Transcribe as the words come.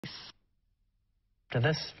to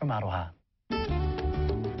this from Aroha.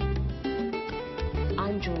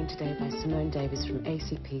 I'm joined today by Simone Davis from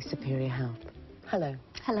ACP Superior Health. Hello.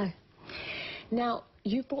 Hello. Now,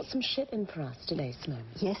 you've brought some shit in for us today, Simone.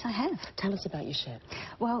 Yes, I have. Tell us about your shit.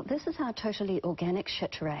 Well, this is our totally organic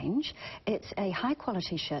shit range. It's a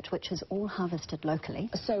high-quality shit which is all harvested locally.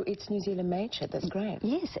 So it's New Zealand-made shit. That's great.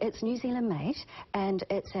 Yes, it's New Zealand-made, and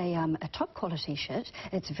it's a top-quality shit.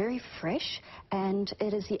 It's very fresh, and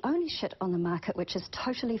it is the only shit on the market which is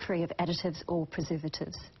totally free of additives or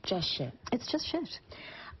preservatives. Just shit. It's just shit.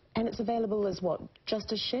 And it's available as what?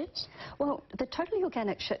 Just as shit? Well, the totally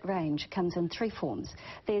organic shit range comes in three forms.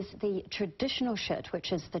 There's the traditional shit,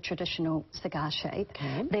 which is the traditional cigar shape.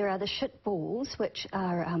 Okay. There are the shit balls, which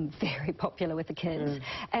are very popular with the kids.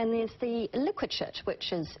 And there's the liquid shit,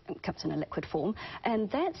 which comes in a liquid form.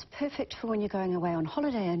 And that's perfect for when you're going away on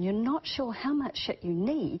holiday and you're not sure how much shit you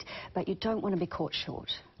need, but you don't want to be caught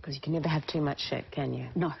short. Because you can never have too much shit, can you?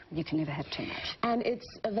 No, you can never have too much. And it's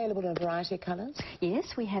available in a variety of colours?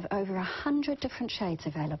 Yes, we have over 100 different shades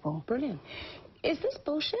available. Brilliant. Is this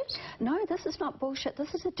bullshit? No, this is not bullshit.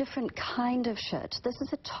 This is a different kind of shit. This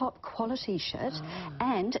is a top quality shit,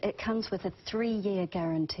 and it comes with a 3-year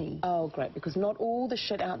guarantee. Oh, great, because not all the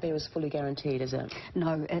shit out there is fully guaranteed, is it?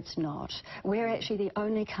 No, it's not. We're actually the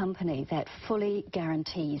only company that fully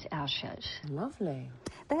guarantees our shit. Lovely.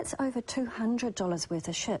 That's over $200 worth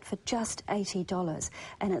of shit for just $80,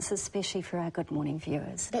 and it's especially for our Good Morning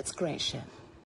viewers. That's great shit.